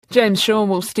James Shaw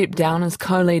will step down as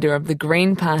co-leader of the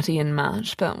Green Party in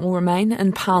March, but will remain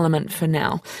in Parliament for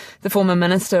now. The former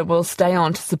minister will stay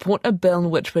on to support a bill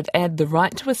which would add the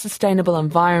right to a sustainable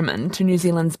environment to New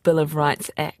Zealand's Bill of Rights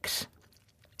Act.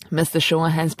 Mr Shaw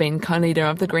has been co-leader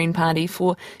of the Green Party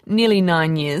for nearly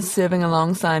 9 years, serving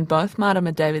alongside both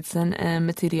Marama Davidson and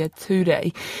Metiria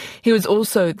Turei. He was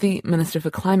also the Minister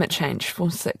for Climate Change for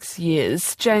 6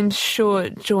 years. James Shaw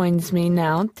joins me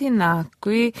now. Tēnā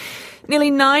koe.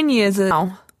 Nearly 9 years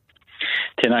now.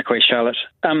 Tēnā koe, Charlotte.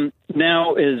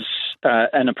 Now is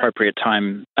an appropriate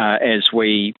time as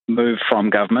we move from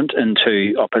government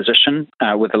into opposition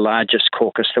with the largest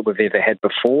caucus that we've ever had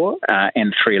before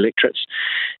and 3 electorates.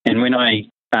 And when I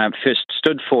first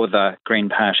stood for the Green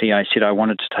Party, I said I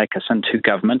wanted to take us into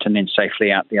government and then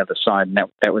safely out the other side, and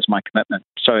that was my commitment.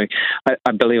 So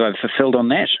I believe I've fulfilled on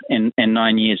that, and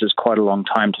 9 years is quite a long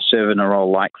time to serve in a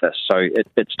role like this. So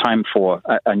it's time for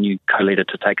a new co-leader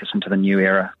to take us into the new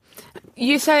era.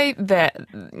 You say that,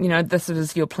 this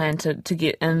is your plan to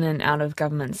get in and out of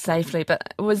government safely,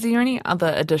 but was there any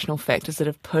other additional factors that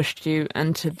have pushed you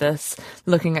into this,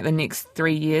 looking at the next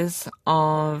 3 years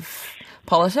of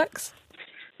politics?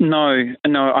 No,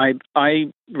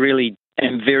 I really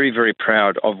am very, very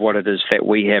proud of what it is that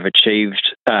we have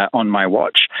achieved on my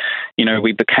watch.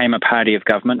 We became a party of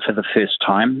government for the first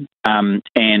time,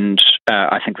 and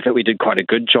I think that we did quite a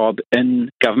good job in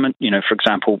government. For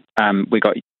example, we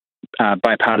got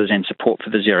bipartisan support for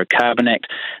the Zero Carbon Act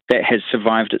that has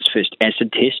survived its first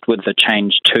acid test with the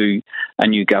change to a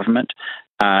new government.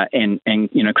 And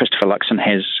Christopher Luxon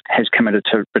has committed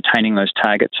to retaining those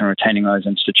targets and retaining those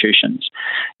institutions.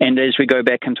 And as we go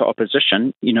back into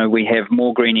opposition, we have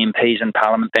more Green MPs in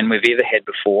Parliament than we've ever had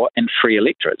before, and 3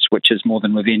 electorates, which is more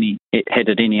than we've had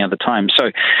at any other time.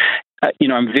 So,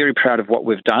 I'm very proud of what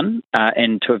we've done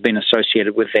and to have been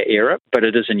associated with that era, but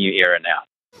it is a new era now.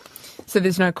 So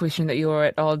there's no question that you're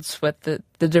at odds with the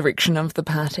direction of the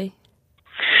party?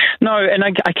 No, and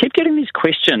I keep getting these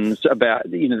questions about,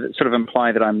 that sort of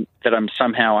imply that I'm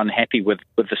somehow unhappy with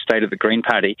the state of the Green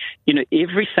Party.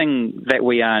 Everything that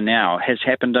we are now has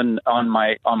happened on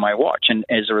my watch, and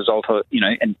as a result of,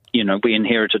 we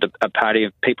inherited a party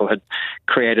of people who had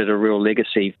created a real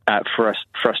legacy for us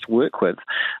to work with.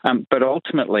 But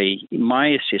ultimately, my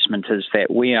assessment is that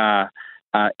we are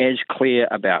as clear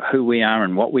about who we are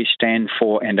and what we stand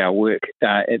for and our work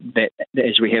that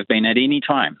as we have been at any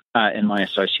time in my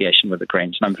association with the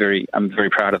Greens, and I'm very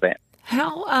proud of that.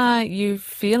 How are you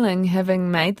feeling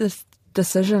having made this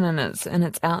decision and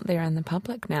it's out there in the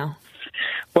public now?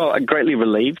 Well, I'm greatly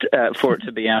relieved for it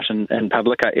to be out in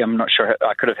public. I'm not sure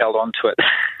I could have held on to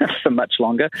it for much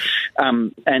longer.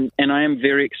 And I am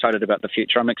very excited about the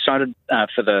future. I'm excited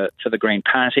for the Green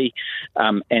Party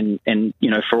and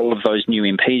for all of those new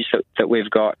MPs that we've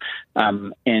got.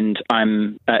 And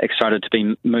I'm excited to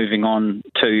be moving on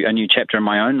to a new chapter in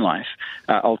my own life.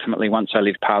 Ultimately, once I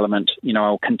leave Parliament,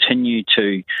 I'll continue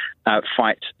to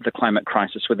fight the climate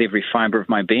crisis with every fibre of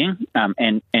my being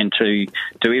and to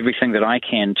do everything that I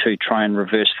can to try and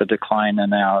reverse the decline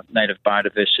in our native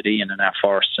biodiversity and in our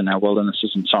forests and our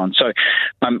wildernesses and so on. So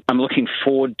I'm looking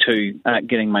forward to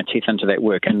getting my teeth into that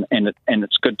work, and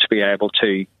it's good to be able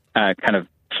to kind of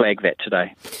flag that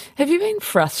today. Have you been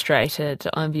frustrated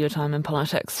over your time in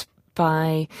politics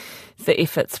by the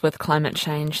efforts with climate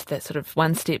change, that sort of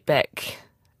one step back,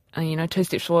 2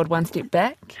 steps forward, 1 step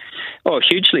back? Oh,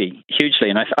 hugely.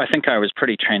 And I think I was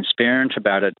pretty transparent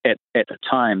about it at the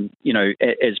time,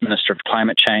 as Minister of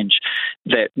Climate Change,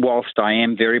 that whilst I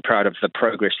am very proud of the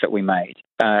progress that we made,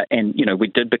 and, we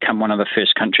did become one of the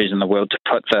first countries in the world to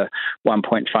put the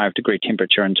 1.5 degree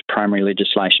temperature into primary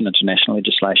legislation, international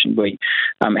legislation, we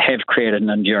have created an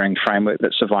enduring framework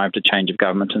that survived a change of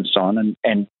government and so on,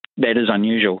 and that is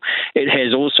unusual. It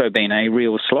has also been a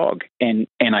real slog, and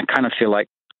I kind of feel like,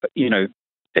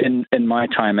 in my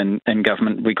time in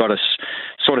government, we got us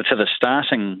sort of to the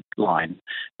starting line,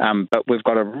 but we've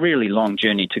got a really long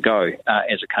journey to go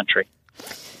as a country.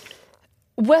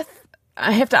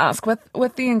 I have to ask,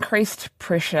 with the increased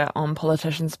pressure on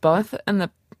politicians, both in the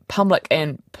public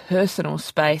and personal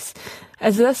space,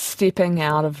 is this stepping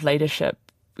out of leadership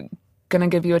going to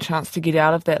give you a chance to get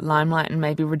out of that limelight and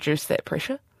maybe reduce that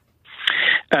pressure?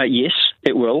 Yes,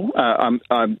 it will.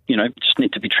 Just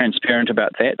need to be transparent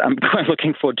about that. I'm quite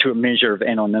looking forward to a measure of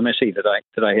anonymity that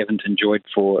I haven't enjoyed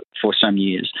for some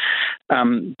years.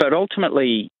 But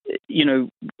ultimately,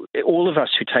 all of us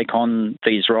who take on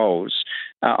these roles,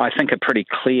 I think, are pretty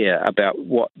clear about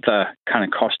what the kind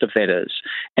of cost of that is,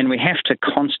 and we have to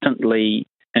constantly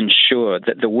ensure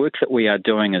that the work that we are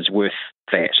doing is worth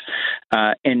that.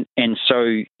 And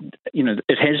so,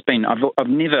 it has been, I've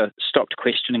never stopped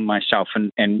questioning myself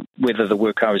and whether the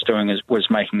work I was doing was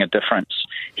making a difference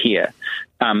here.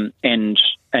 And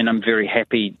I'm very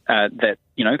happy that,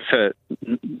 for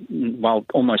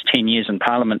almost 10 years in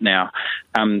Parliament now,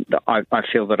 I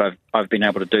feel that I've been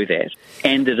able to do that.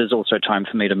 And it is also time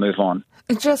for me to move on.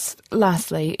 Just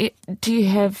lastly, do you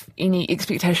have any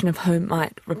expectation of who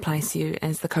might replace you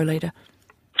as the co-leader?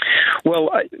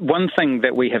 Well, one thing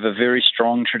that we have a very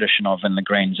strong tradition of in the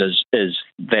Greens is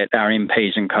that our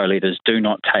MPs and co-leaders do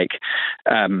not take,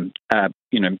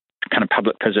 kind of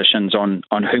public positions on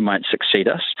who might succeed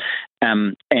us.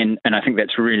 And I think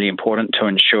that's really important to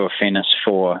ensure fairness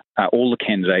for all the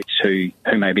candidates who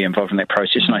may be involved in that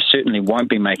process. And I certainly won't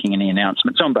be making any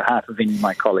announcements on behalf of any of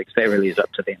my colleagues. That really is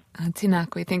up to them. Tēnā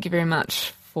koe, thank you very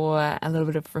much for a little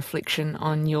bit of reflection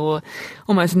on your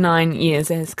almost 9 years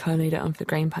as co-leader of the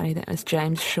Green Party. That was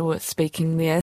James Shaw speaking there.